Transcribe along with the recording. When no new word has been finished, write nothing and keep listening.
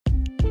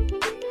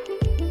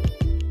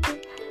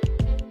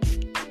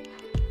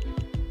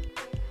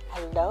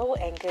Hello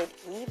and good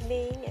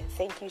evening, and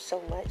thank you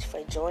so much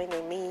for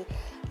joining me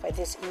for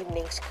this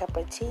evening's cup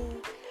of tea.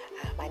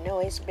 I know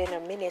it's been a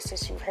minute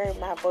since you've heard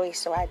my voice,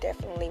 so I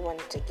definitely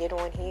wanted to get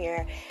on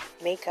here,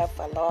 make up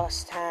for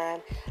lost time.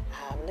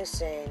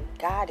 Listen,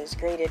 God is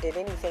greater than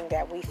anything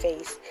that we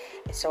face,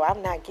 and so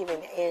I'm not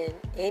giving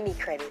any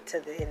credit to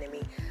the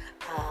enemy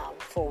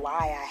for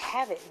why I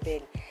haven't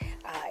been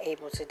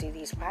able to do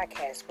these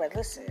podcasts. But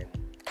listen,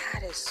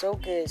 God is so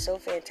good, so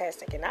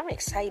fantastic, and I'm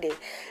excited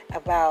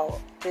about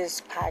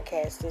this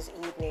podcast this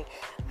evening.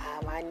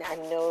 I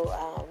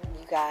know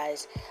you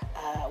guys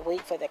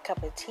wait for the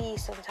cup of tea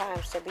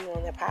sometimes to be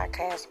on the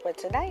podcast, but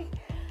tonight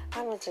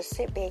I'm going to just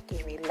sit back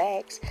and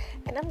relax,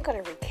 and I'm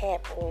going to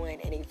recap on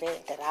an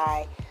event that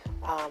I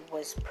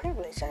was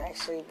privileged,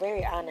 actually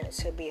very honored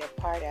to be a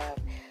part of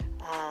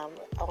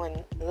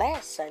on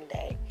last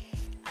Sunday.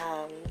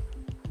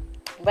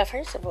 But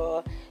first of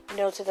all,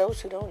 to those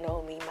who don't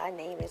know me, my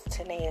name is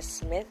Tanea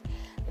Smith.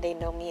 They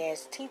know me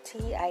as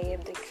TT. I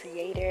am the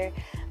creator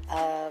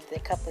of the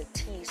Cup of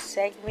Tea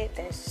segment.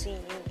 That's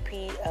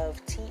CUP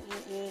of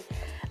TEE.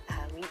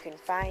 You can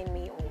find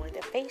me on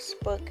the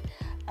Facebook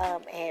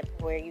app,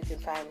 where you can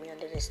find me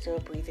under the Still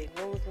Breathing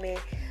Movement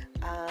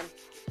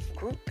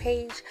group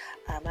page.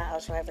 I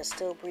also have a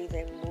Still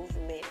Breathing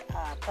Movement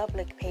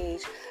public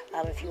page.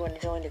 If you want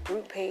to join the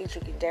group page,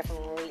 you can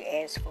definitely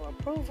ask for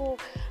approval,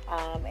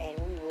 and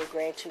we will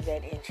grant you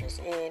that interest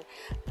in,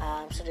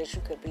 so that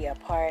you could be a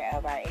part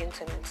of our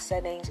intimate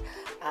settings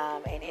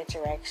and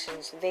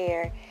interactions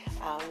there.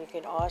 You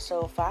can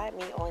also find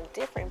me on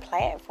different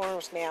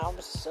platforms now.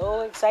 I'm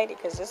so excited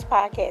because this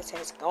podcast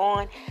has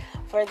gone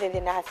further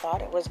than I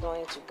thought it was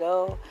going to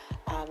go.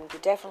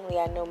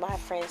 I know my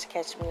friends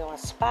catch me on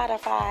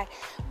Spotify,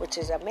 which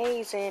is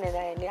amazing, and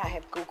I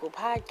have Google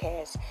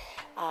Podcasts,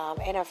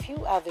 and a few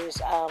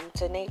others,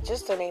 to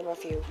name a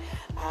few.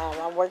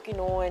 I'm working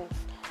on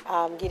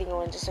getting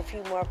on just a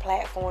few more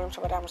platforms,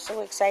 but I'm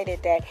so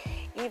excited that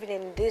even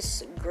in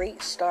this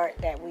great start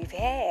that we've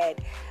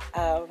had,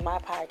 my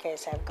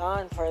podcasts have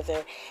gone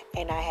further,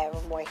 and I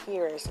have more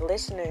hearers,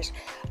 listeners,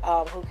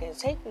 who can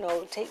take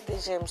note, take the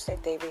gems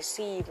that they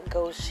receive, and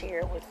go share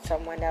it with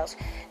someone else.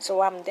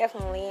 So I'm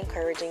definitely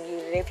encouraging you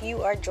that if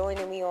you are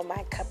joining me on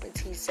my Cup of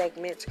Tea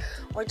segments,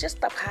 or just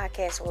the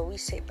podcast where we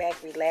sit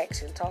back,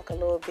 relax, and talk a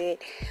little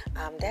bit,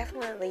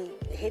 definitely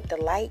hit the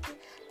like,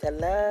 the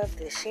love,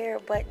 the share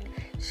button.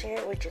 Share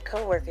it with your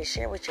coworkers,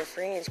 share it with your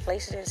friends,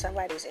 place it in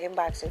somebody's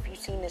inbox. If you've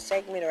seen a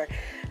segment or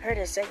heard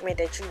a segment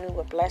that you knew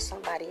would bless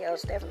somebody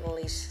else,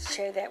 definitely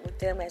share that with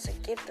them as a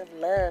gift of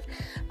love,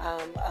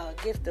 a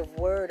gift of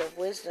word, of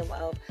wisdom,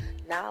 of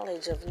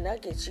knowledge, of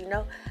nuggets.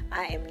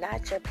 I am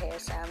not your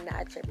pastor, I'm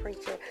not your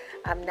preacher,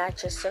 I'm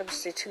not your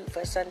substitute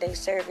for Sunday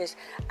service.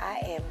 I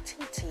am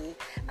TT,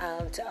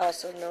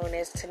 also known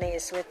as Tanea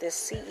Smith, the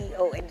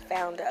CEO and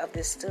founder of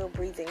the Still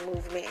Breathing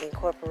Movement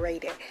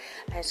Incorporated.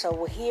 And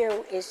so here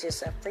is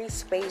just a free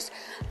space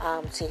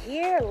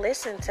to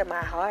listen to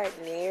my heart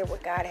and hear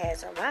what God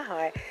has on my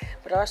heart,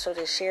 but also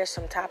to share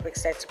some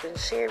topics that's been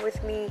shared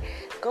with me,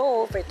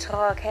 go over,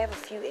 talk, have a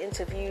few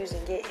interviews,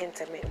 and get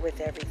intimate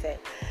with everything.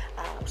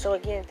 So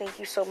again, thank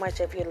you so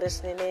much if you're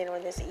listening in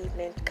on this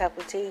evening cup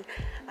of tea.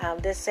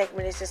 This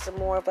segment is just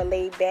more of a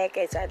laid back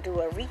as I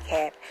do a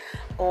recap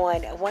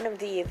on one of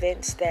the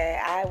events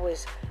that I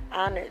was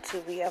honored to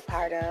be a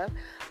part of.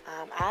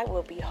 I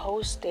will be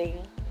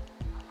hosting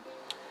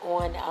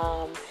on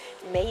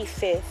May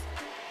 5th,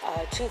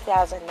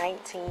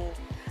 2019.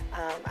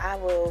 I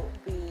will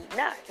be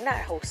not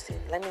hosting.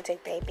 Let me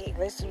take that back.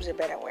 Let's use a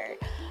better word.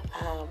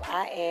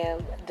 I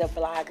am the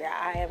blogger.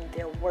 I am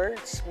the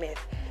wordsmith,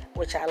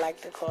 which I like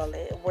to call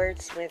it,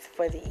 wordsmith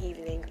for the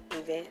evening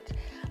event.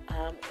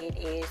 It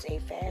is a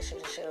fashion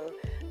show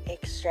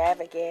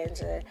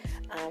extravaganza.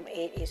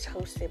 It is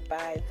hosted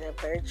by the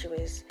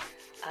Virtuous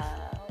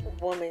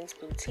Woman's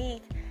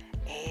Boutique,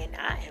 and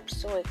I am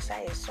so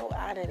excited, so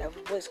honored of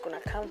what's going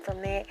to come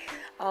from that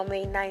on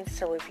May 9th.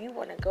 So if you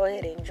want to go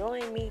ahead and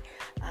join me,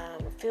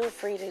 feel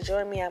free to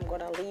join me. I'm going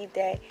to leave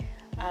that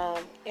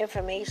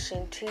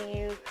information to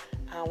you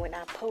when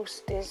I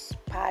post this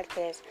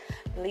podcast.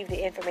 Leave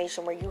the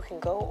information where you can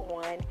go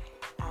on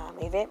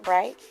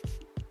Eventbrite,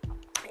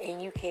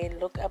 and you can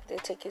look up the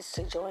tickets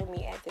to join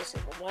me at this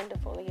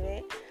wonderful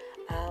event.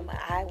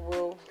 I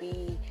will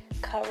be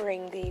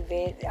covering the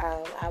event.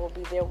 I will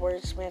be their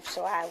wordsmith,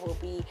 so I will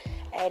be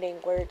adding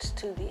words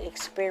to the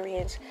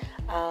experience,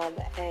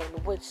 and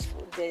what's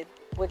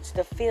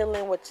the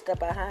feeling, what's the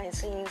behind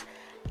scenes,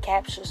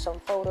 capture some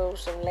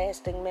photos, some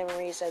lasting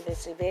memories of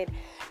this event.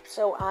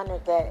 So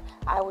honored that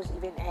I was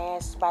even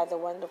asked by the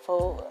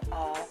wonderful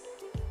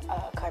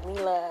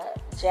Carmela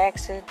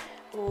Jackson,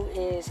 who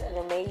is an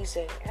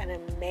amazing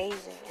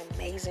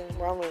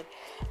woman.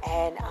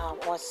 And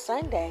on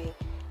Sunday,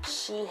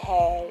 she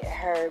had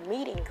her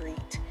meet and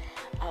greet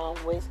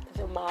with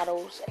the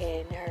models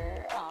and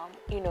her,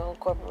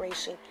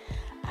 corporation.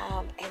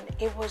 And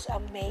it was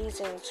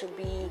amazing to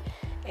be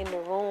in the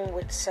room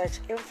with such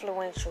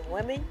influential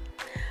women,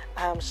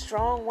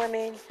 strong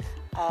women,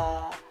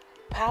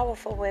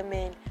 powerful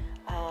women,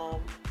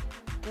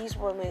 these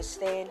women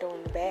stand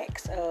on the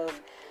backs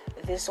of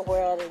this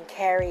world and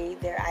carry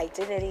their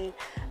identity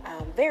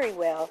very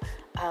well.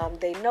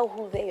 They know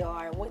who they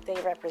are and what they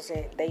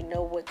represent. They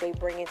know what they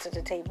bring into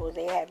the table.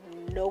 They have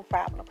no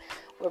problem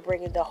with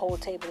bringing the whole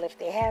table if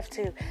they have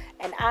to.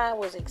 And I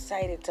was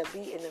excited to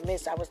be in the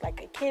midst. I was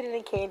like a kid in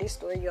a candy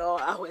store, y'all.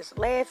 I was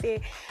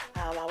laughing.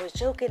 I was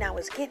joking. I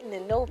was getting to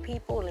know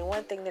people. And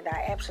one thing that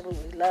I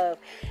absolutely love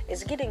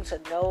is getting to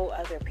know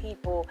other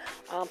people,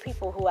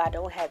 people who I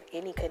don't have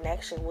any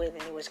connection with.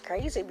 And it was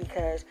crazy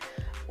because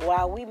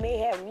while we may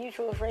have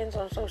mutual friends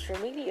on social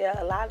media,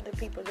 a lot of the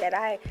people that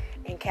I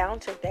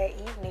encountered that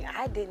evening,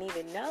 I didn't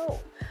even know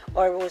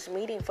or was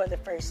meeting for the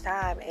first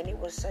time. And it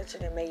was such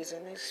an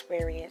amazing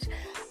experience.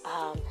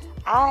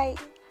 I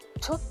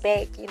took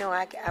back,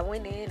 I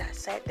went in, I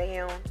sat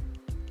down,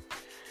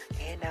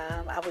 and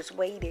I was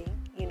waiting,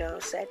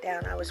 sat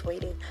down, I was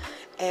waiting,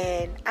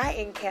 and I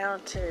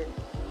encountered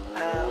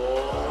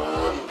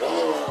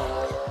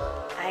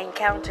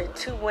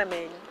two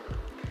women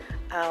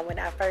when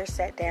I first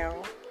sat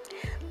down.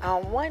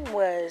 One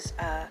was,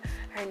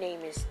 her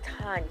name is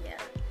Tanya,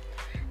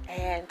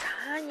 and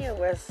Tanya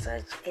was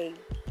such a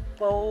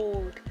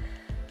bold,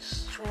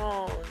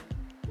 strong,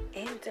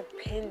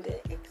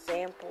 independent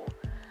example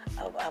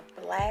of a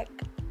Black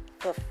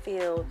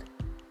fulfilled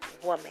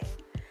woman,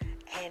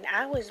 and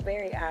I was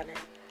very honored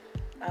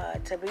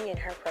to be in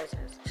her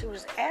presence. She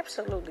was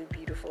absolutely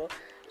beautiful.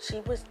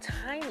 She was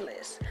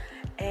timeless,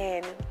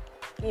 and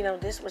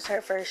this was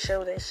her first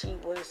show that she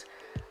was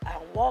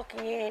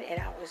walking in,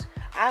 and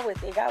I would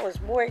think I was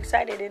more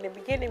excited in the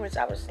beginning, which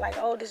I was like,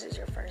 oh, this is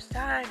your first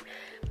time.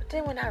 But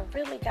then when I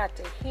really got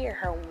to hear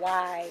her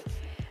why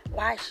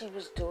she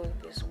was doing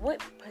this,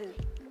 what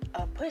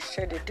pushed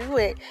her to do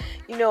it,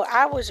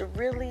 I was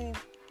really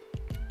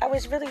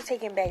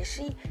taken back.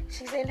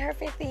 She's in her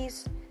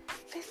 50s,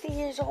 50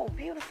 years old,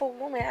 beautiful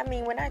woman. I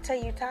mean, when I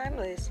tell you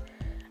timeless,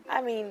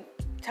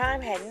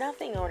 time had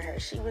nothing on her.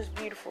 She was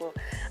beautiful,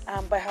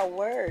 but her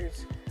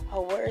words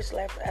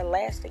left a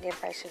lasting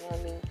impression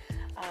on me,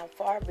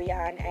 far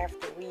beyond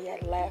after we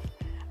had left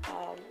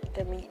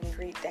the meet and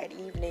greet that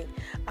evening.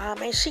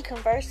 And she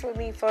conversed with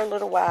me for a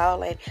little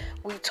while, and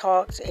we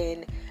talked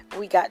and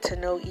we got to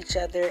know each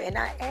other, and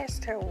I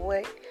asked her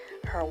what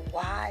her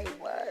why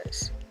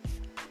was.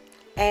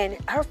 And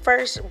her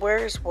first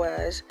words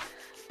was,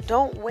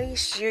 don't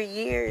waste your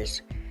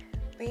years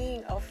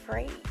being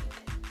afraid.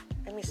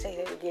 Let me say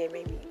that again,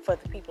 maybe for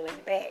the people in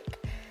the back.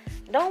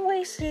 Don't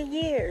waste your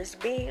years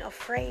being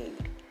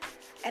afraid.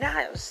 And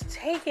I was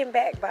taken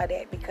back by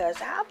that, because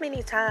how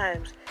many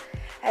times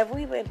have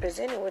we been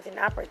presented with an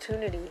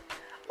opportunity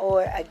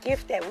or a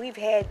gift that we've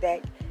had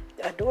that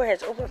a door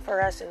has opened for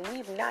us and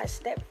we've not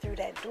stepped through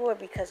that door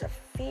because of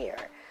fear,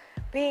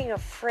 being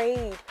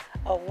afraid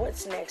of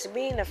what's next,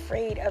 being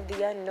afraid of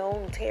the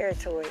unknown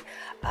territory,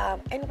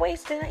 and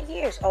wasting our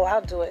years. Oh,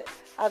 I'll do it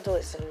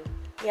soon.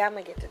 Yeah, I'm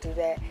gonna get to do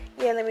that.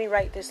 Yeah, let me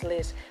write this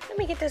list. Let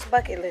me get this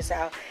bucket list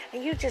out.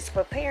 And you just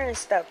preparing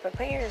stuff,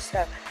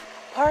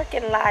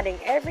 parking lotting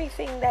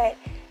everything that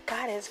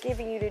God has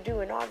given you to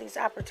do, and all these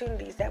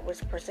opportunities that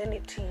was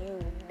presented to you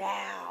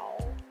now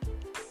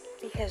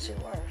because you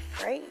were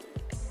afraid.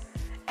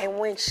 And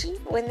when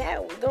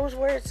those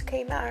words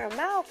came out of her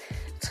mouth,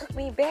 it took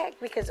me back,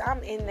 because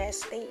I'm in that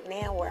state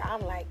now where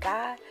I'm like,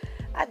 God,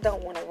 I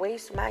don't want to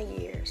waste my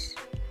years.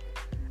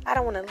 I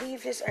don't want to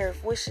leave this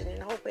earth wishing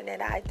and hoping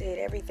that I did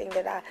everything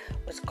that I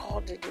was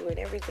called to do, and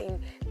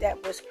everything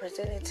that was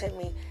presented to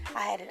me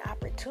I had an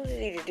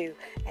opportunity to do,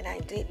 and I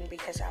didn't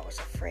because I was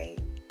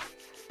afraid.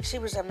 She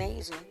was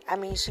amazing.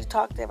 She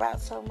talked about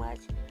so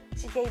much.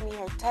 She gave me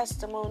her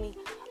testimony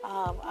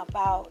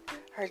about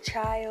her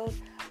child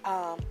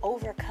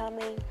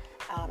overcoming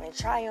and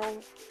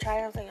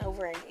triumphing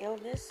over an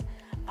illness.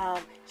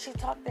 She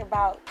talked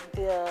about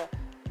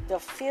the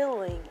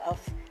feeling of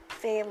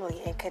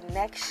family and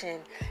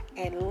connection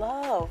and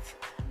love,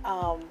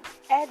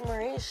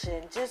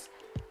 admiration, just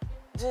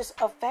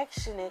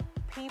affectionate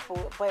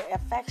people, but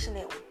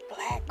affectionate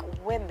Black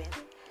women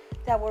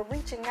that were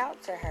reaching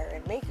out to her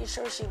and making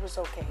sure she was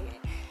okay,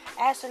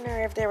 asking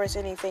her if there was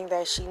anything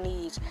that she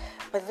needs.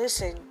 But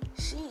listen,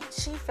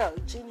 she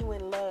felt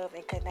genuine love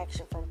and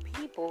connection from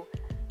people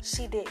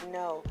she didn't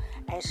know,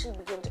 and she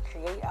began to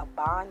create a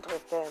bond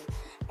with them.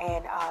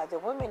 And the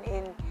women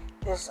in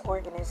this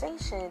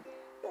organization,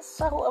 it's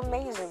so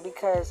amazing,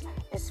 because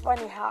it's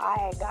funny how I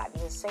had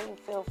gotten the same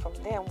feel from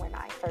them when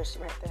I first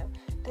met them.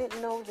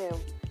 Didn't know them,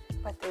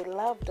 but they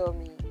loved on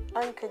me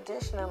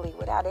unconditionally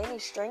without any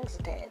strings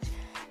attached.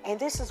 And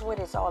this is what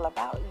it's all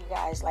about, you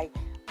guys. Like,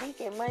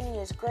 making money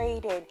is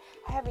great, and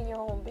having your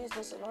own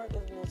business and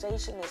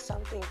organization is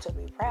something to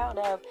be proud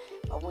of.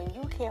 But when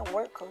you can't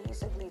work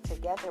cohesively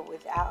together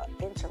without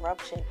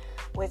interruption,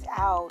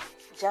 without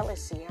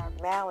jealousy or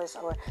malice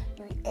or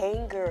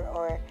anger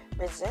or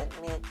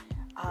resentment,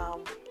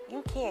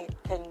 you can't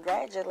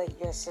congratulate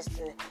your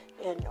sister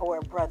or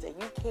brother.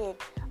 You can't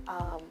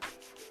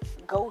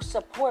go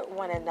support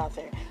one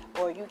another,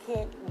 or you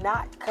can't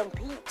not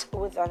compete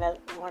with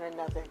one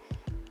another.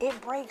 It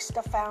breaks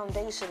the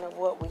foundation of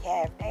what we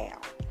have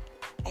now.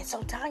 And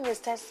so Tanya's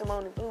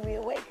testimony blew me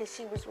away because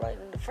she was one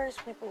of the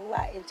first people who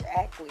I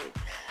interact with.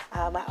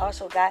 I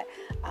also got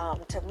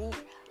to meet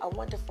a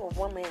wonderful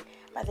woman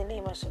by the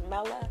name of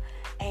Shamela,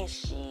 and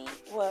she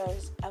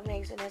was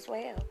amazing as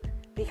well.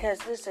 Because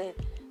listen,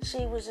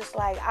 she was just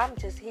like, I'm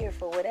just here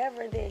for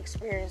whatever the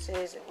experience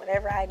is and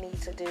whatever I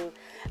need to do.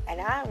 And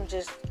I'm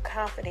just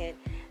confident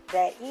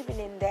that even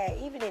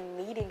in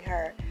meeting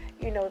her,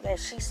 that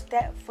she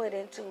stepped foot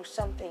into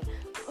something,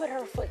 put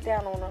her foot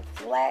down on a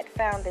flat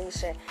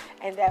foundation,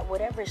 and that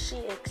whatever she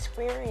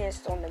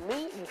experienced on the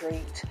meet and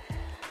greet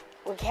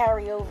would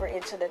carry over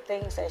into the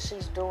things that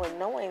she's doing,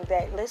 knowing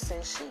that, listen,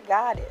 she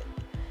got it.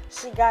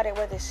 She got it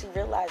whether she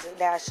realized it.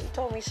 Now, she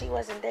told me she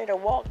wasn't there to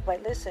walk,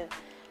 but listen,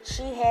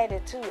 she had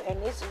it too.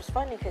 And this was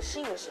funny because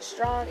she was a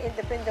strong,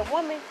 independent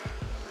woman.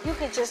 You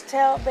could just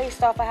tell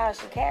based off of how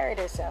she carried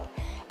herself.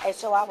 And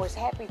so I was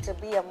happy to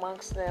be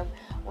amongst them.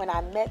 When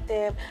I met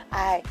them,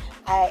 I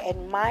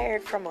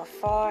admired from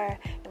afar.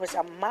 It was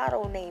a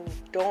model named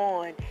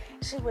Dawn.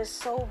 She was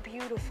so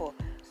beautiful,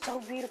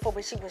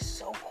 but she was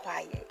so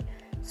quiet.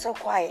 So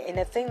quiet. And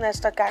the thing that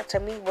stuck out to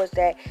me was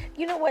that,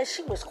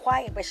 she was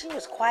quiet, but she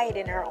was quiet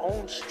in her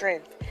own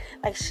strength.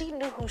 Like, she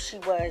knew who she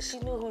was. She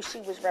knew who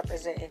she was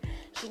representing.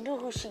 She knew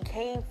who she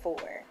came for.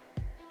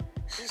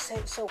 She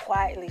said so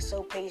quietly,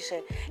 so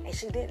patient, and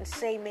she didn't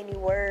say many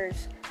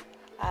words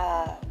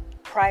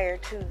prior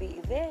to the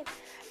event.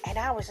 And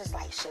I was just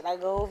like, should I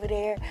go over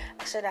there?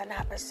 Should I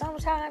not? But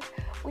sometimes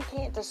we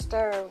can't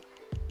disturb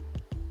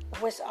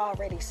what's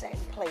already set in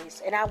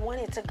place. And I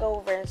wanted to go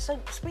over and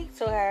speak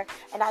to her,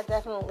 and I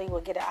definitely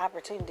will get an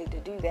opportunity to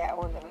do that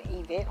on the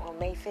event on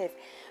May 5th.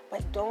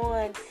 But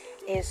Dawn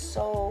is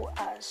so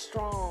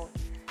strong,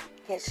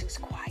 yet she's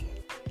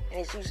quiet. And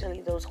it's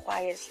usually those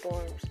quiet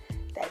storms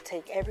that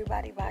take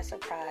everybody by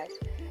surprise.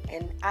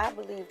 And I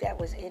believe that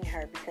was in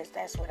her because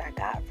that's what I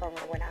got from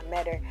her when I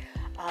met her.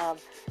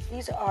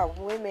 These are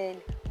women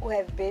who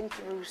have been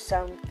through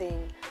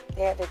something.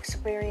 They have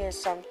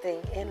experienced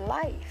something in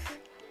life.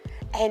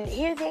 And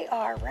here they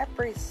are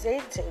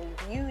representing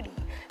beauty.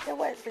 They're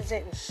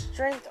representing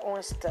strength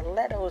on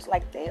stilettos.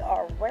 Like, they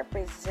are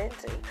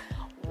representing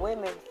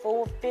women,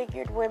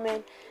 full-figured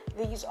women.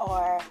 These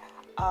are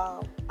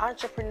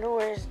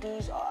entrepreneurs.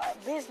 These are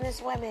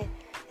business women.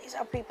 These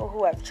are people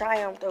who have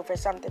triumphed over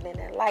something in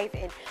their life.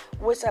 And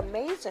what's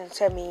amazing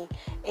to me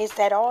is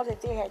that all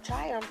that they had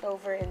triumphed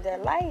over in their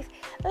life,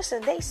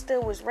 listen, they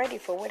still was ready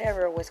for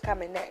whatever was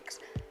coming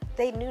next.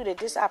 They knew that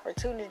this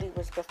opportunity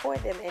was before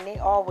them, and they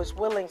all was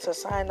willing to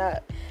sign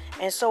up.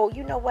 And so,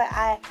 you know what?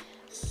 I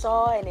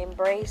saw and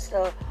embraced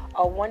a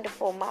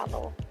wonderful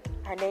model.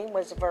 Her name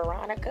was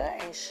Veronica,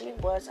 and she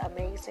was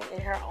amazing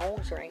in her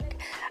own drink.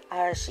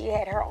 She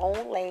had her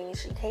own lane.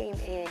 She came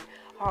in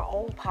her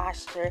own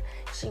posture.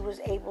 She was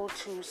able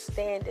to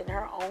stand in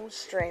her own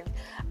strength.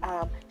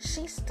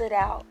 She stood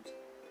out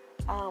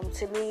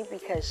to me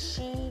because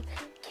she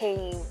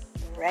came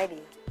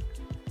ready.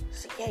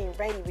 She came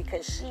ready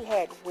because she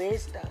had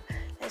wisdom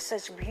and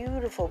such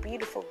beautiful,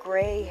 beautiful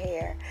gray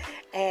hair.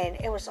 And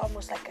it was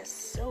almost like a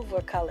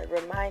silver color,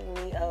 reminding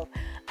me of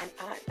an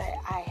aunt that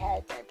I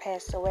had that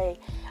passed away.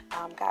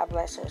 God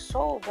bless her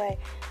soul. But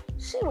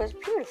she was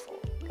beautiful.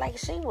 Like,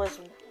 she was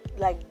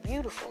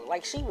beautiful.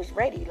 Like, she was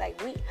ready. Like,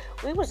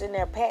 we was in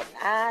there patting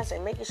eyes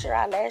and making sure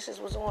our lashes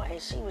was on,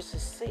 and she was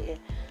just sitting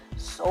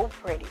so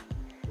pretty,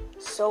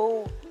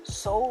 so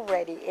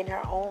ready in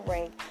her own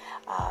ring.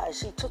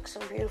 She took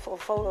some beautiful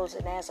photos,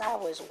 and as I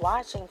was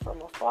watching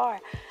from afar,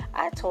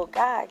 I told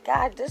God,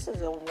 this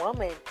is a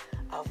woman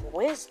of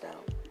wisdom,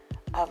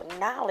 of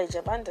knowledge,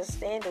 of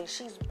understanding.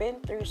 She's been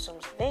through some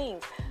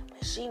things,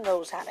 but she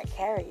knows how to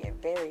carry it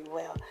very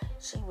well.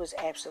 She was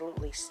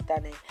absolutely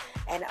stunning.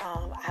 And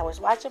I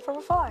was watching from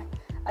afar.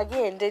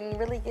 Again, didn't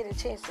really get a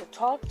chance to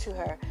talk to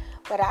her,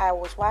 but I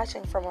was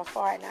watching from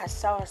afar, and I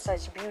saw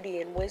such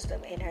beauty and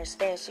wisdom in her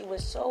stance. She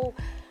was so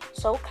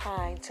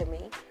kind to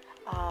me.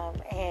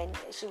 And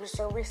she was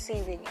so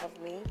receiving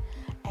of me.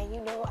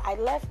 And I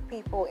left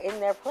people in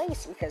their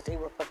place because they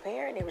were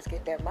preparing. They was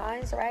getting their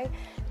minds right.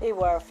 They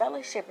were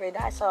fellowshipping.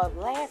 I saw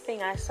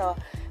laughing. I saw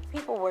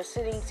people were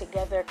sitting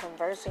together,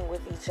 conversing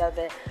with each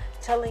other,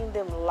 telling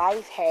them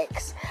life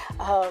hacks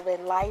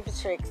and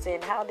life tricks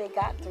and how they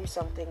got through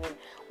something and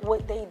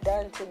what they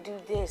done to do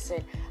this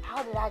and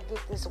how did I get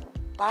this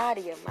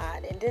body of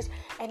mine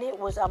and it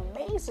was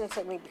amazing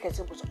to me because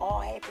it was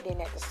all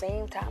happening at the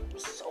same time.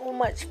 So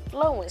much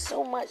flowing.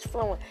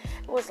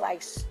 It was like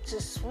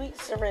just sweet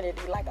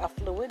serenity, like a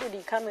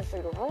fluidity coming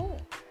through the room.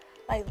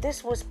 Like,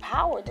 this was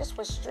power, this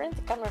was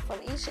strength coming from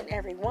each and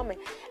every woman.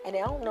 And I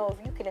don't know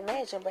if you can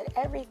imagine, but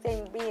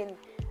everything being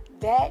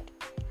that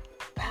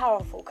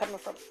powerful coming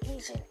from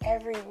each and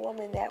every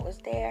woman that was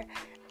there,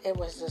 it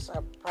was just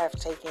a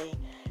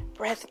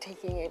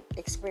breathtaking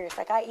experience.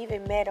 Like, I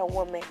even met a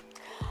woman.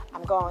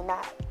 I'm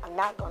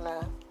not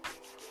gonna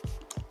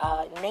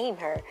name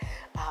her,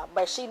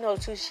 but she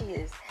knows who she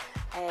is,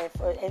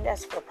 and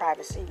that's for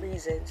privacy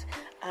reasons.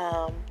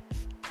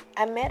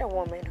 I met a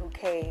woman who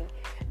came.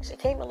 She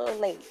came a little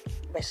late,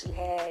 but she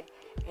had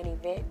an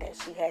event that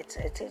she had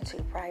to attend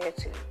to prior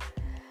to.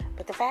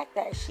 But the fact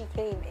that she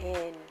came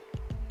in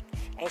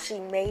and she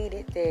made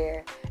it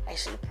there and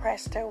she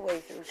pressed her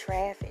way through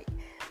traffic,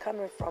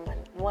 coming from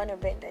one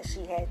event that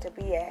she had to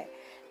be at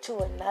to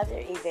another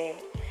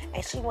event,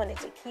 and she wanted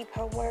to keep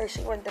her word,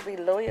 she wanted to be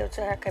loyal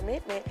to her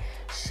commitment.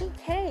 She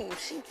came,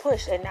 she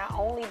pushed, and not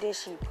only did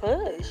she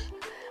push,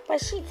 but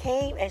she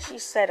came and she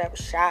set up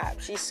shop.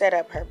 She set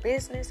up her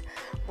business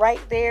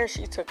right there.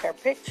 She took her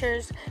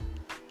pictures.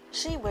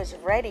 She was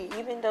ready,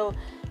 even though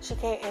she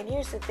came. And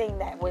here's the thing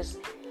that was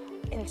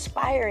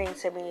inspiring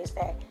to me is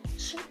that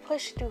she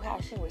pushed through how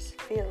she was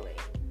feeling.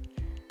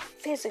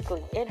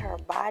 Physically, in her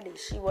body,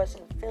 she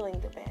wasn't feeling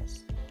the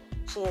best.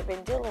 She had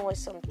been dealing with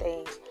some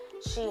things.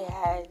 She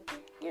had,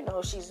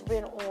 she's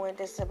been on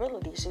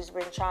disability. She's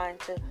been trying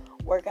to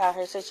work out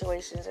her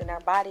situations in her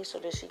body so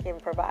that she can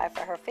provide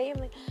for her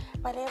family.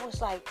 But it was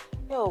like,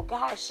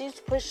 God, she's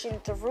pushing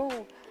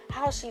through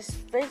how she's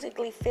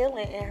physically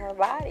feeling in her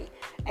body.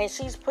 And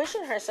she's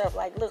pushing herself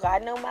like, look, I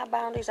know my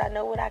boundaries. I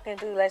know what I can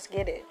do. Let's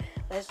get it.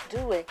 Let's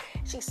do it.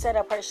 She set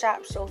up her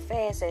shop so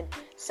fast and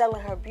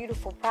selling her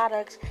beautiful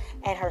products,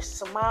 and her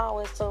smile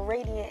was so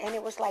radiant. And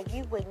it was like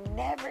you would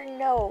never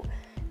know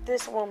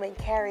this woman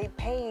carried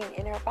pain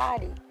in her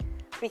body,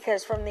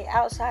 because from the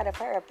outside of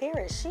her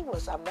appearance, she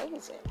was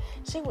amazing.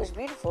 She was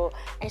beautiful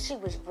and she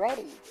was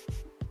ready.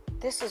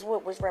 This is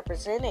what was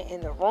represented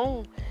in the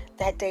room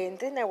that day. And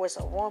then there was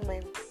a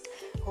woman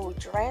who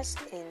dressed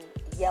in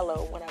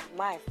yellow, one of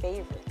my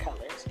favorite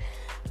colors.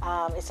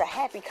 It's a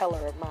happy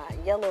color of mine.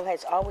 Yellow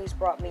has always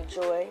brought me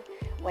joy.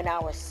 When I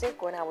was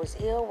sick, when I was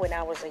ill, when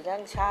I was a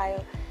young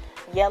child,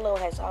 yellow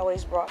has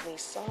always brought me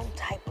some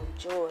type of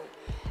joy.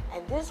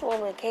 And this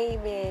woman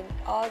came in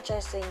all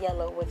dressed in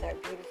yellow with her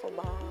beautiful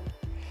mom.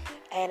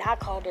 And I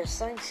called her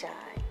Sunshine.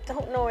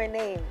 Don't know her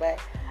name, but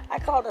I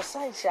called her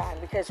Sunshine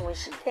because when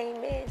she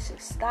came in, she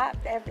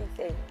stopped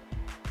everything.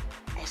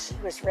 And she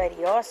was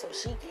ready also.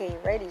 She came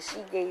ready. She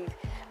gave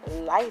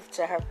life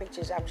to her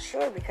pictures, I'm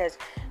sure, because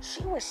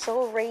she was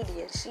so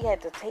radiant. She had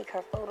to take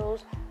her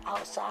photos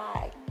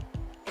outside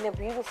in the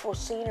beautiful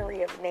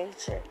scenery of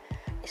nature.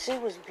 She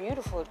was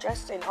beautiful,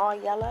 dressed in all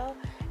yellow,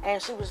 and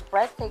she was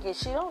breathtaking.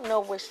 She don't know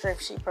what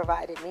strength she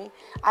provided me.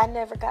 I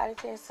never got a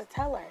chance to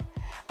tell her.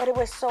 But it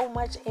was so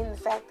much in the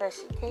fact that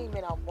she came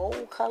in a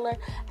bold color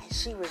and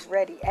she was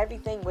ready.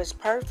 Everything was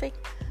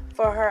perfect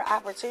for her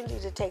opportunity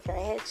to take her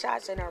head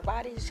shots and her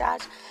body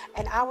shots.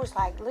 And I was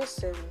like,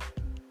 listen,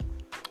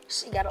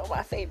 she got on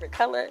my favorite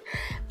color.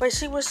 But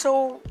she literally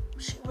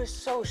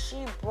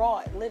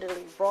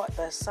brought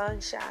the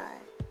sunshine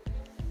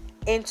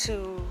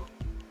into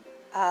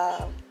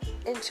the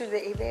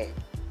event.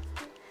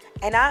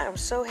 And I am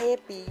so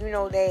happy,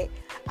 that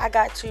I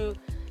got to,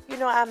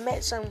 I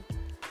met some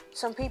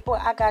people.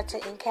 I got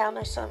to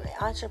encounter some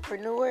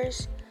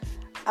entrepreneurs.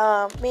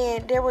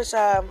 There was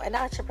an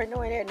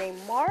entrepreneur there named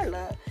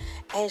Marla,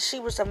 and she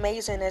was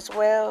amazing as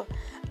well.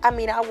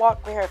 I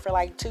walked with her for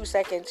like 2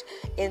 seconds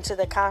into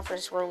the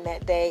conference room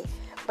that day,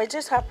 but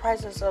just her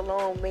presence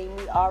alone made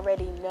me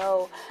already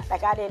know,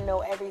 like I didn't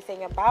know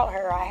everything about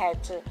her. I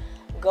had to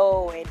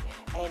go and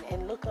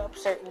look up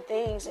certain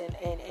things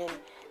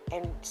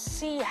and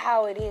see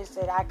how it is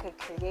that I could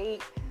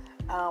create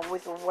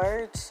with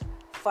words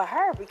for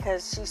her,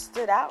 because she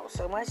stood out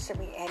so much to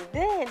me. And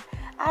then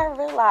I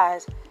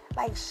realized,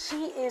 like,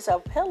 she is a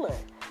pillar.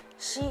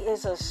 She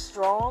is a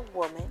strong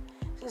woman.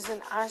 She's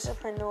an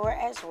entrepreneur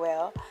as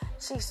well.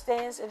 She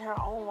stands in her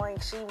own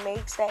rank. She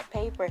makes that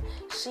paper.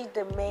 She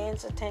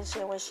demands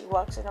attention when she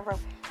walks in the room.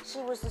 She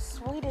was the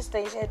sweetest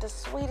thing. She had the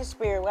sweetest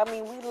spirit.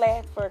 We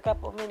laughed for a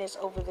couple of minutes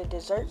over the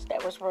desserts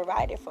that was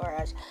provided for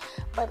us.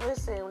 But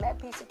listen,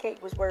 that piece of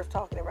cake was worth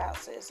talking about,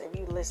 sis, if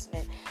you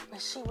listening.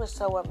 But she was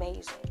so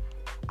amazing.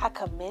 I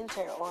commend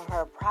her on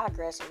her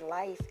progress in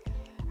life,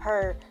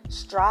 her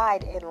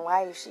stride in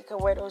life. She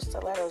could wear those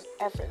stilettos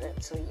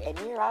effortlessly. And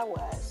here I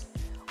was,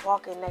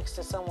 walking next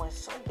to someone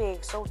so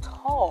big, so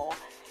tall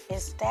in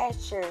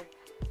stature,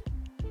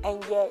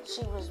 and yet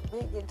she was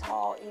big and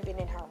tall even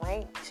in her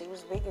rank. She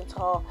was big and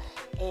tall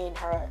in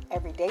her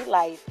everyday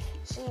life.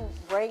 She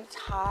ranked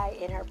high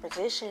in her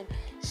position.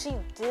 She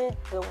did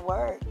the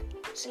work.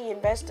 She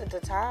invested the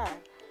time.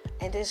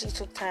 And then she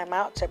took time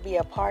out to be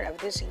a part of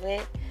this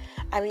event.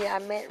 I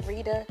met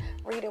Rita.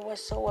 Rita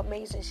was so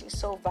amazing. She's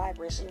so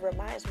vibrant. She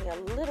reminds me a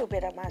little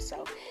bit of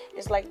myself.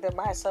 It's like the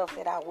myself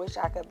that I wish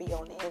I could be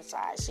on the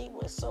inside. She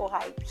was so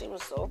hyped. She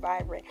was so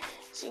vibrant.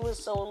 She was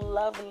so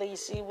lovely.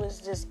 She was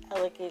just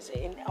elegant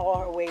in all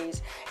her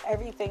ways.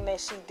 Everything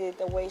that she did,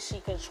 the way she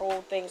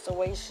controlled things, the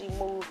way she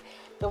moved,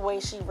 the way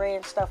she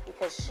ran stuff,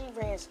 because she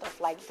ran stuff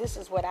like, this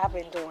is what I've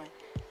been doing.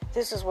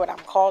 This is what I'm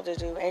called to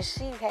do. And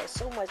she had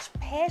so much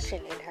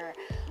passion in her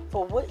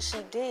for what she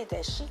did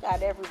that she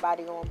got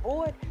everybody on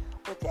board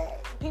with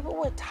that. People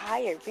were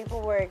tired.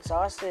 People were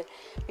exhausted.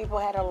 People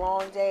had a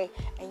long day.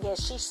 And yet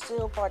she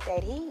still brought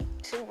that heat.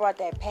 She brought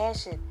that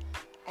passion.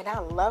 And I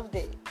loved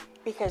it,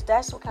 because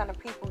that's what kind of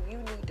people you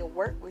need to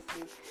work with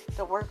you,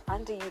 to work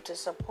under you, to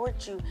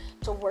support you,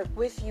 to work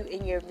with you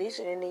in your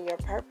vision and in your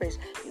purpose.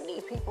 You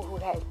need people who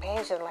have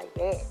passion like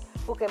that,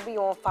 who can be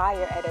on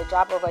fire at a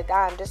drop of a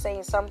dime. This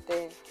ain't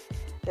something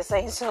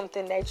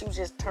that you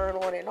just turn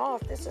on and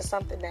off. This is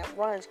something that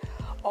runs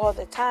all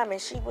the time.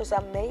 And she was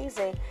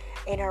amazing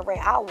in her ring.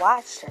 I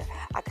watched her.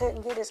 I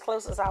couldn't get as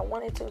close as I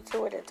wanted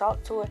to her to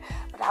talk to her,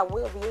 but I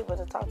will be able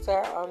to talk to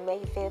her on May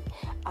 5th.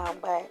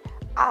 But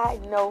I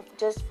know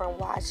just from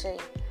watching,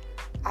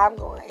 I'm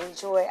going to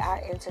enjoy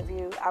our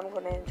interview. I'm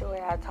going to enjoy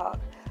our talk.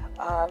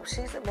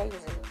 She's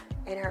amazing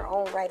in her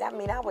own right. I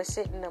mean, I was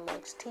sitting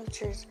amongst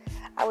teachers.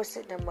 I was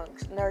sitting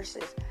amongst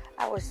nurses.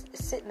 I was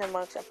sitting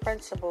amongst a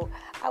principal.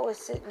 I was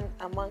sitting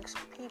amongst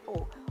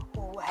people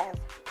who have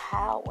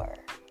power.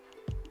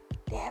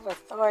 They have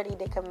authority.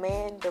 They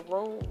command the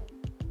room.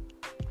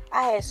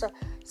 I had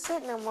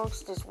sitting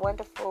amongst this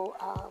wonderful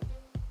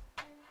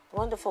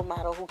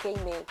model who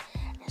came in,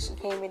 and she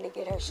came in to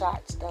get her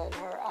shots done,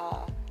 her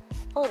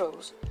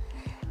photos,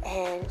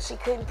 and she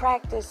couldn't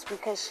practice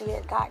because she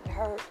had gotten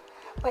hurt.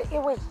 But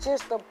it was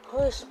just a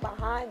push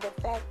behind the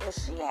fact that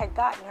she had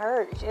gotten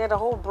hurt. She had a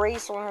whole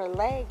brace on her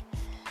leg,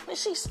 but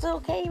she still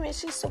came and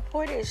she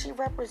supported. She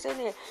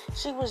represented.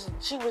 She was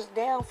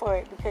down for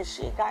it because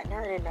she had gotten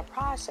hurt in the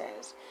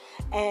process,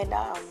 and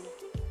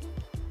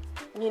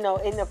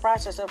in the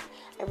process of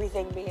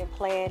everything being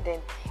planned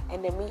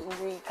and the meet and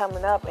greet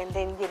coming up and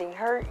then getting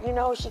hurt,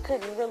 she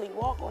couldn't really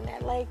walk on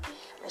that leg.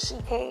 But she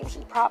came, she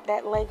propped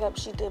that leg up,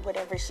 she did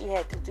whatever she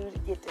had to do to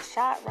get the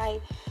shot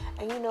right.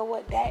 And you know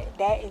what?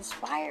 That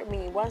inspired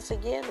me. Once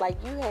again, like,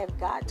 you have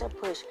got to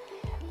push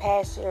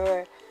past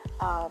your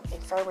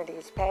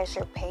infirmities, past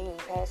your pain,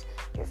 past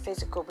your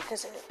physical,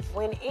 because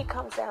when it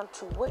comes down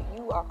to what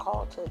you are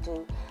called to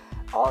do,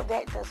 all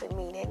that doesn't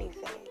mean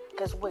anything.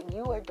 Because what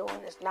you are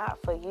doing is not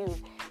for you.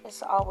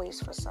 It's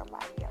always for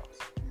somebody else.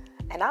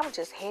 And I'm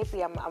just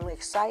happy. I'm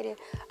excited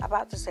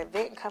about this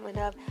event coming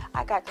up.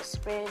 I got to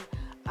spend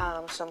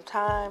some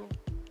time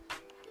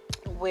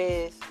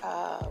with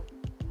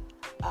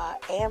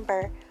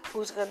Amber,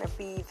 who's going to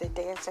be the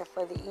dancer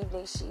for the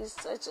evening. She's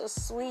such a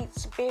sweet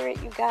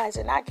spirit, you guys,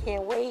 and I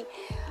can't wait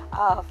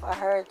for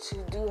her to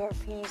do her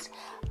piece.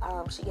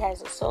 She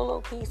has a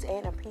solo piece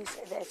and a piece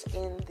that's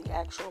in the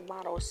actual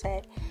model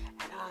set,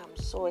 and I'm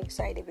so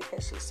excited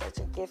because she's such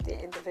a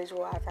gifted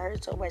individual. I've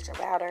heard so much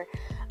about her.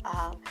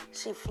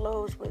 She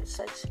flows with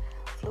such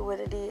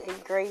fluidity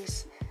and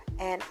grace,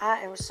 and I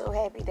am so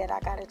happy that I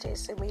got a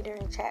chance to meet her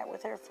and chat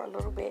with her for a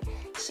little bit.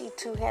 She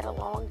too had a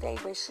long day,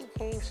 but she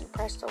came, she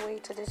pressed her way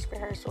to this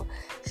rehearsal.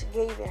 She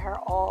gave it her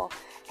all.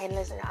 And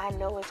listen, I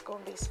know it's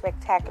going to be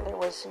spectacular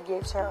when she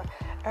gives her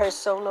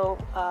solo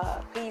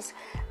piece,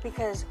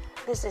 because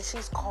listen,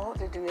 she's called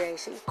to do that.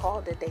 She's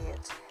called to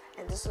dance.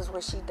 And this is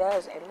what she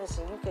does. And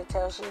listen, you can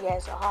tell she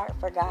has a heart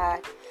for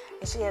God,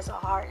 and she has a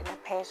heart and a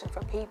passion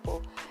for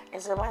people.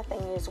 And so my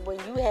thing is, when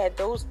you have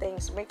those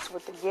things mixed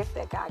with the gift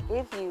that God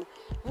gives you,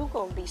 you're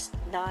going to be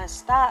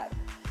non-stop.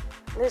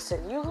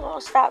 Listen, you're going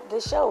to stop the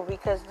show,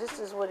 because this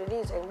is what it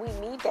is, and we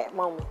need that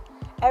moment.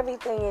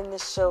 Everything in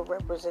this show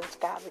represents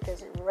God,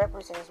 because it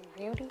represents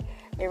beauty,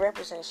 it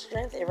represents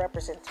strength, it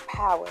represents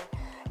power,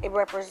 it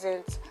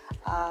represents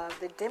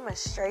the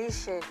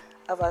demonstration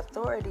of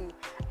authority,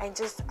 and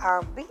just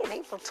being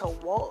able to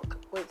walk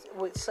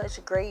with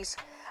such grace.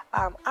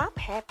 I'm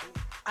happy.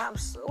 I'm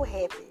so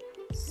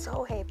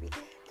happy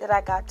that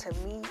I got to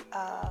meet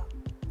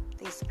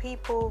these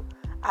people.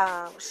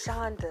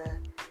 Shonda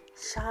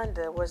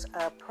was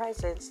a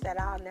presence that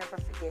I'll never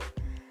forget,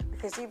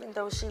 because even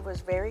though she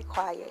was very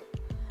quiet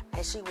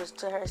and she was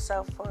to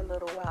herself for a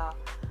little while,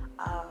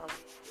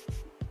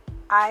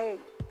 I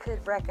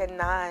could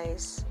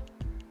recognize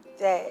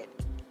that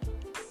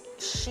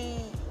she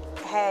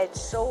had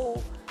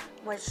so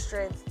much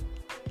strength,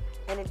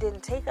 and it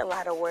didn't take a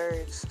lot of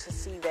words to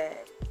see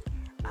that.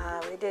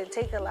 It didn't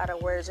take a lot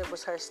of words. It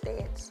was her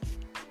stance.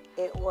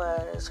 It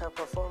was her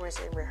performance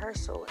in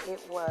rehearsal.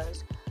 It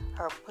was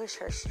her push,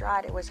 her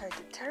stride. It was her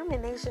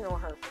determination on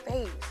her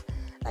face.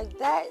 Like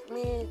that,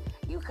 man,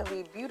 you can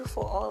be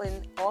beautiful all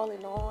in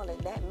all,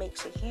 and that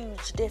makes a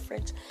huge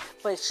difference.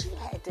 But she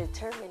had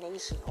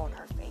determination on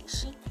her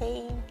face. She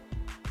came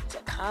to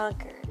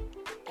conquer,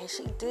 and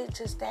she did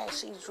just that.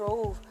 She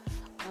drove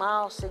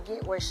miles to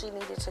get where she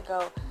needed to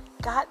go,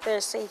 got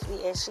there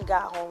safely, and she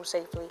got home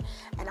safely.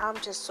 And I'm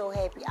just so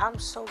happy. I'm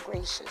so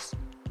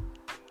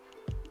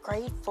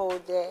grateful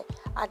that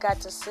I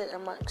got to sit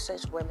amongst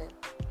such women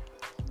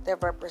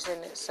that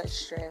represented such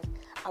strength.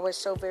 I was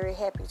so very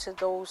happy to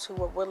those who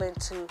were willing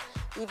to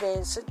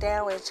even sit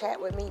down and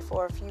chat with me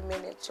for a few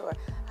minutes, or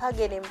hug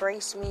and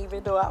embrace me,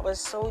 even though I was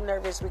so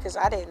nervous because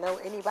I didn't know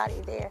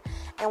anybody there.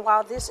 And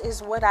while this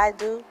is what I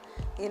do,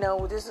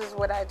 this is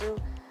what I do,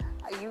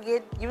 you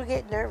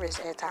get nervous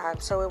at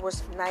times. So it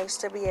was nice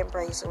to be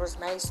embraced. It was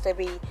nice to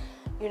be,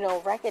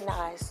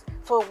 recognized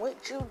for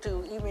what you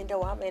do, even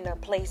though I'm in a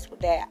place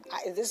that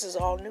this is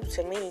all new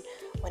to me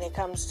when it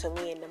comes to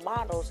me and the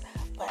models.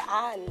 But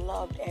I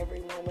loved every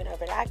moment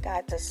of it. I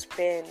got to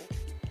spend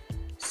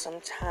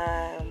some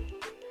time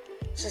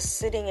just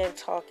sitting and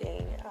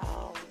talking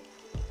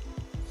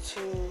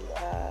to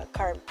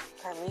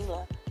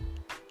Carmela.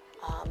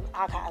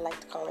 I like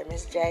to call her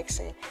Miss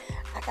Jackson.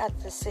 I got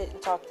to sit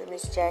and talk to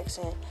Miss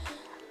Jackson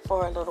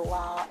for a little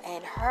while,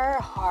 and her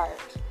heart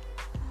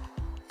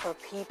for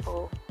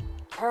people,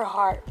 her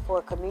heart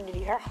for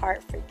community, her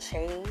heart for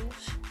change,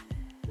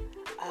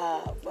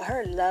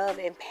 her love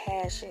and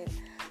passion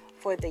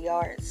for the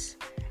arts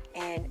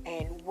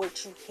and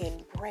what you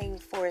can bring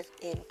forth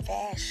in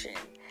fashion,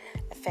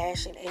 the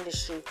fashion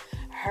industry.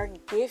 Her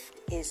gift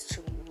is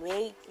to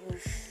make you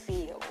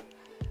feel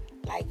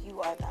like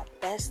you are the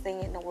best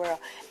thing in the world,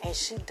 and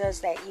she does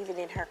that even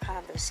in her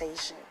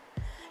conversation.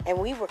 And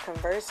we were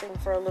conversing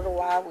for a little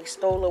while. We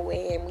stole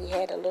away and we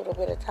had a little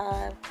bit of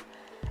time,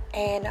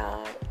 and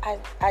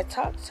I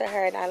talked to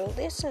her and I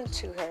listened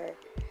to her.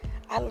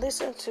 I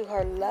listened to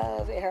her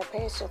love and her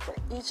passion for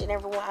each and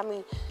every one. I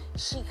mean,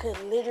 she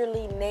could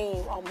literally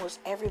name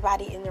almost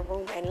everybody in the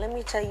room. And let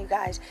me tell you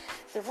guys,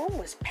 the room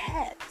was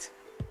packed.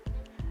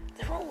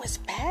 The room was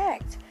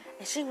packed.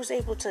 And she was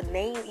able to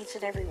name each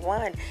and every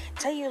one,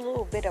 tell you a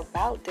little bit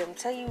about them,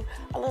 tell you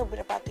a little bit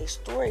about their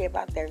story,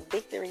 about their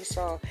victory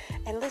song.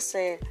 And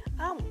listen,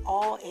 I'm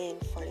all in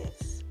for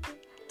this.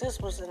 This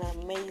was an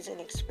amazing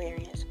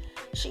experience.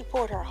 She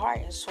poured her heart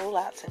and soul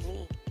out to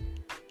me.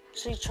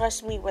 She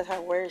trusts me with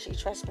her words. She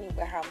trusts me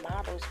with her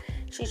models.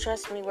 She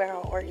trusts me with her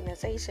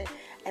organization.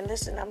 And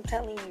listen, I'm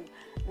telling you,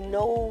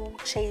 no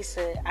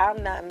chaser.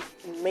 I'm not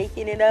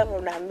making it up.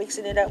 I'm not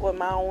mixing it up with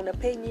my own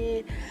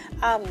opinion.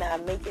 I'm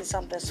not making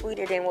something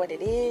sweeter than what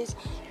it is.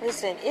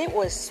 Listen, it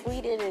was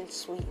sweeter than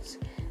sweets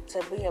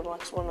to be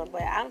amongst women.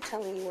 But I'm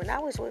telling you, when I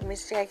was with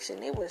Miss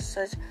Jackson, it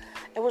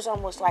was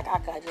almost like I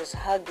could just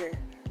hug her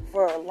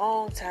for a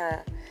long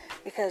time,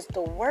 because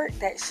the work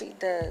that she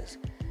does,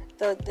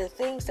 the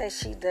things that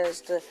she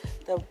does,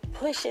 the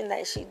pushing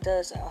that she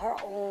does, her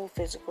own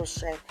physical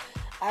strength,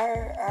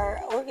 her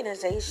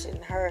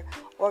organization, her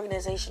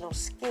organizational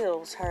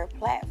skills, her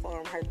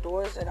platform, her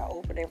doors that are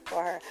opening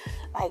for her.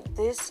 Like,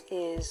 this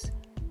is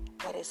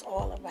what it's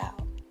all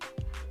about.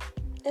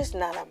 It's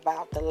not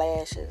about the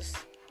lashes.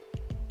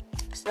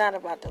 It's not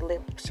about the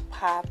lips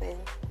popping,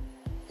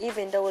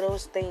 even though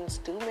those things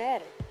do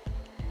matter.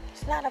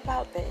 It's not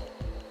about that.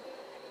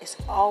 It's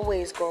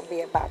always going to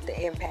be about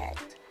the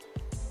impact.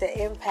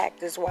 The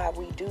impact is why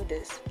we do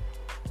this.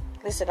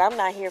 Listen, I'm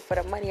not here for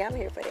the money. I'm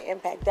here for the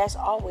impact. That's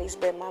always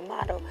been my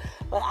motto.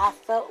 But I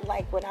felt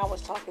like when I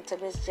was talking to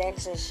Miss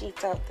Jackson, she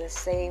felt the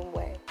same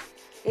way.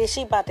 Yeah,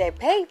 she about that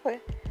paper.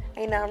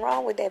 Ain't nothing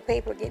wrong with that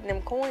paper, getting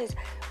them coins.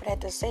 But at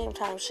the same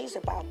time, she's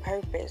about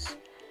purpose.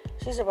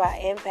 She's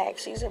about impact.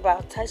 She's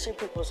about touching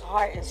people's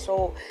heart and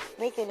soul,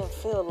 making them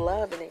feel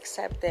loved and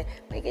accepted,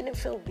 making them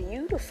feel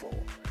beautiful.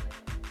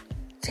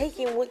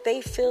 Taking what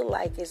they feel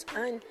like is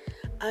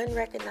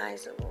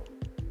unrecognizable,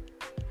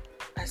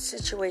 a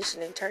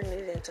situation, and turning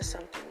it into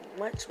something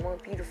much more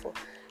beautiful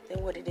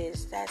than what it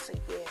is. That's a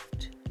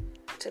gift,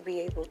 to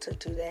be able to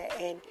do that.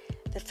 And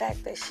the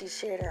fact that she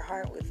shared her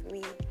heart with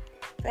me,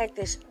 the fact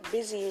that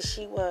busy as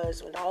she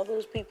was with all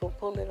those people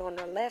pulling on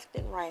her left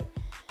and right,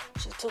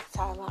 she took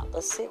time out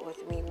to sit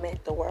with me,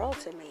 meant the world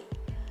to me.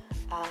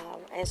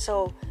 And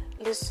so,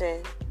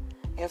 listen,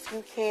 if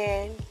you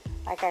can,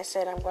 like I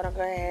said, I'm going to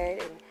go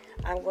ahead and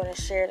I'm going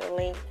to share the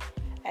link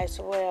as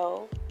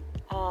well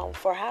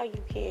for how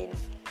you can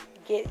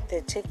get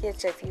the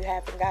tickets if you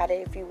haven't got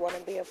it, if you want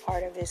to be a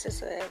part of this.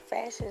 It's a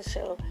fashion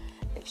show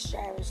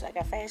extravaganza, like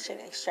a fashion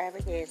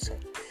extravaganza.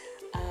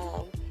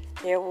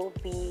 There will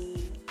be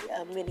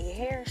a mini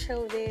hair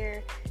show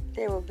there.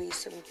 There will be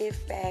some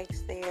gift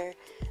bags there.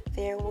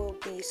 There will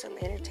be some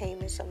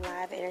entertainment, some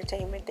live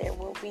entertainment. There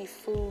will be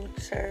food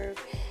served.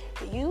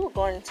 You are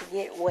going to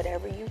get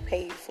whatever you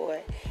paid for.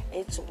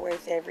 It's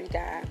worth every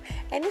dime.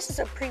 And this is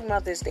a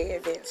pre-Mother's Day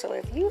event. So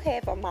if you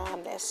have a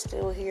mom that's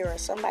still here or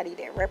somebody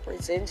that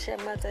represents your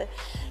mother,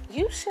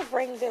 you should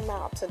bring them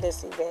out to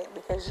this event,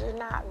 because you're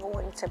not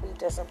going to be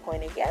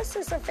disappointed. Yes,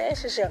 it's a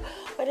fashion show,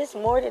 but it's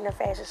more than a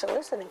fashion show.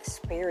 It's an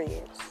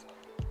experience.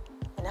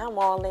 And I'm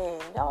all in.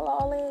 Y'all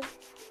all in?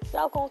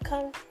 Y'all gonna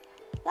come?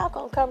 Y'all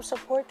gonna come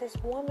support this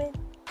woman,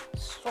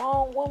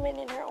 strong woman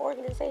in her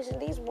organization?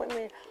 These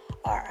women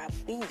are a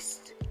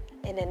beast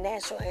in the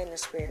natural and the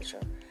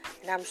spiritual.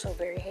 And I'm so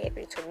very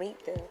happy to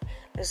meet them.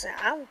 Listen,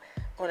 I'm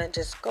gonna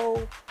just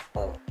go,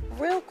 but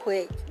real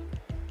quick,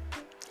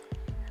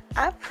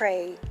 I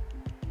pray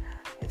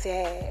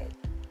that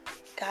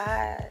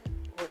God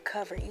will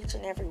cover each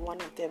and every one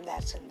of them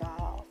that's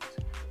involved.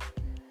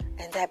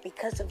 And that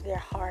because of their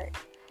heart,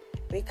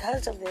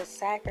 because of their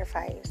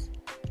sacrifice,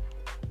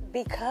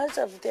 because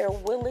of their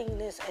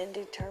willingness and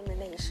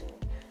determination,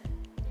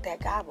 that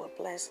God will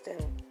bless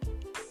them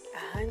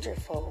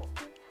 100-fold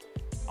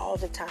all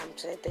the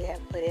times that they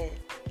have put in.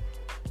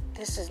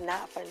 This is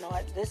not for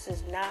naught. This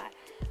is not,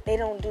 they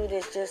don't do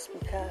this just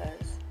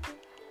because.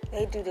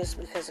 They do this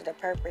because of the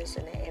purpose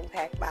and the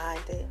impact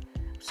behind it.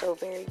 I'm so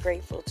very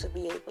grateful to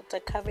be able to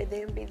cover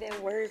them, be their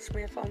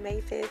wordsmith on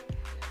May 5th.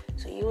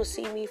 So you will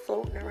see me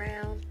floating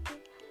around.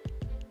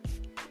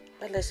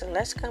 But listen,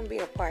 let's come be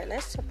a part.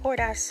 Let's support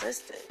our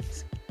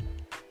sisters,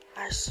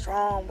 our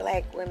strong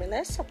black women.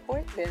 Let's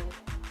support them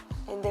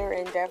in their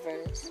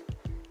endeavors.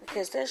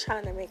 because they're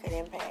trying to make an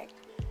impact.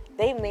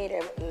 They made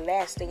a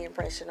lasting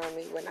impression on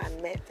me when I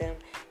met them.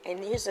 And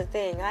here's the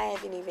thing, I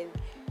haven't even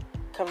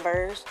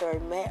conversed or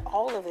met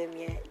all of them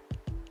yet.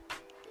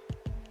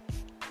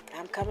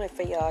 I'm coming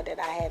for y'all that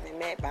I haven't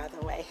met, by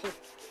the way.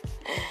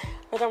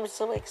 But I'm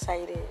so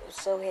excited,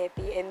 so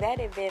happy. And that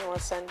event on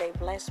Sunday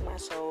blessed my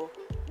soul,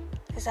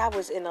 because I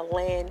was in a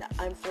land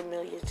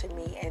unfamiliar to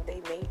me, and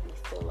they made me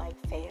feel like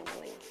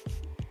family.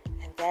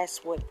 And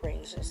that's what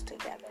brings us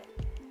together.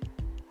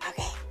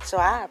 Okay, so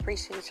I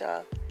appreciate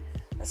y'all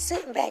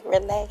sitting back,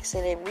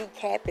 relaxing, and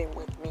recapping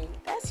with me.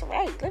 That's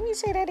right. Let me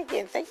say that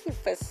again. Thank you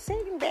for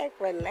sitting back,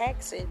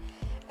 relaxing,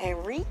 and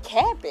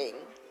recapping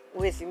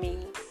with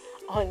me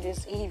on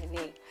this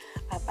evening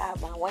about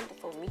my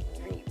wonderful meet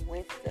and greet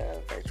with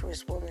the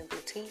Virtuous Woman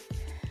Boutique,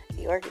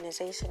 the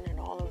organization, and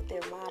all of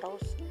their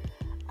models.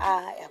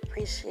 I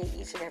appreciate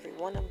each and every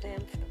one of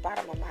them from the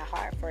bottom of my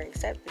heart for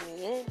accepting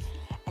me in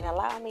and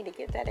allowing me to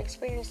get that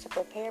experience to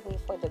prepare me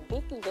for the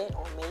big event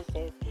on May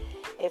 5th.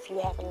 If you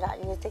haven't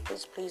gotten your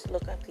tickets, please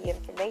look up the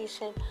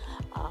information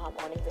on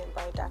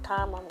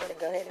eventbrite.com. I'm going to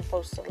go ahead and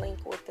post a link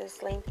with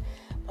this link.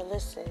 But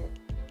listen,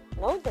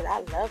 know that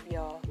I love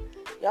y'all.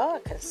 Y'all are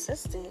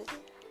consistent.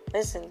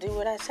 Listen, do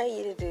what I tell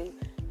you to do.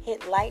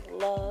 Hit like,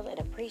 love, and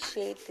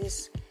appreciate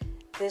this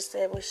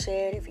that was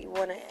shared. If you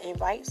want to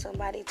invite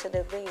somebody to the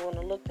event, you want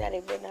to look that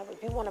event up,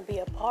 if you want to be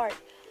a part,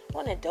 you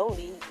want to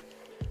donate,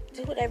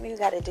 do whatever you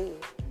got to do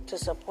to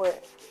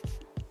support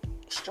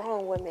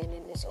strong women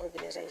in this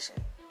organization,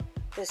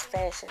 this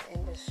fashion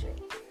industry.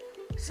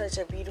 Such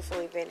a beautiful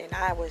event, and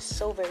I was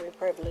so very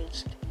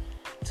privileged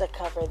to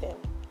cover them.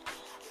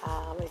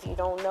 If you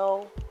don't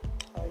know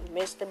or you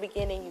missed the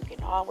beginning, you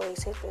can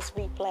always hit this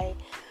replay.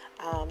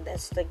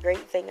 That's the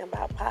great thing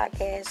about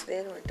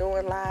podcasting or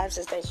doing lives,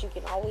 is that you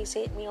can always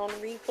hit me on the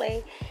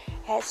replay,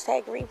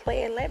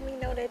 #replay, and let me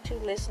know that you're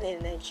listening,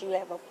 that you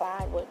have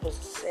applied what was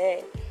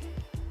said.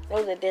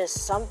 Know that there's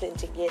something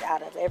to get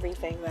out of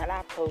everything that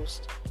I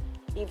post,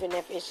 even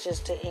if it's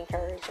just to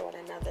encourage one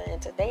another.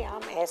 And today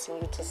I'm asking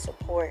you to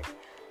support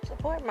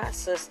my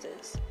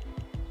sisters.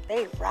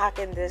 They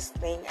rocking this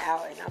thing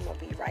out, and I'm going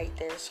to be right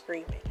there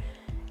screaming,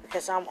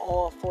 because I'm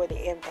all for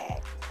the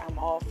impact. I'm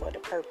all for the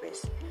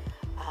purpose.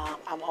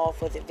 I'm all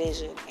for the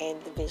vision and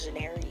the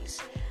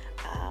visionaries.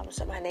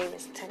 So my name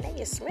is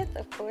Tanea Smith,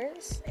 of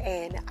course,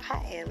 and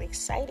I am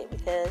excited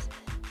because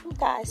you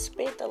guys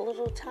spent a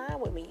little time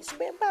with me.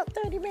 Spent about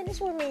 30 minutes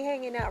with me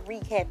hanging out,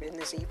 recapping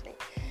this evening.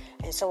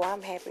 And so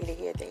I'm happy to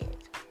hear that.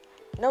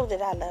 Know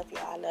that I love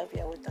y'all. I love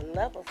y'all with the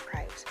love of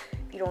Christ.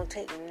 If you don't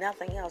take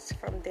nothing else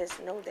from this,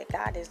 know that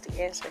God is the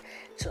answer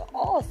to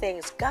all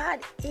things.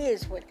 God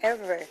is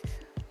whatever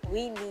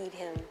we need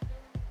him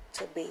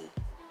to be.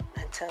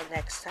 Until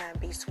next time,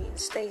 be sweet and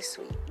stay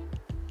sweet.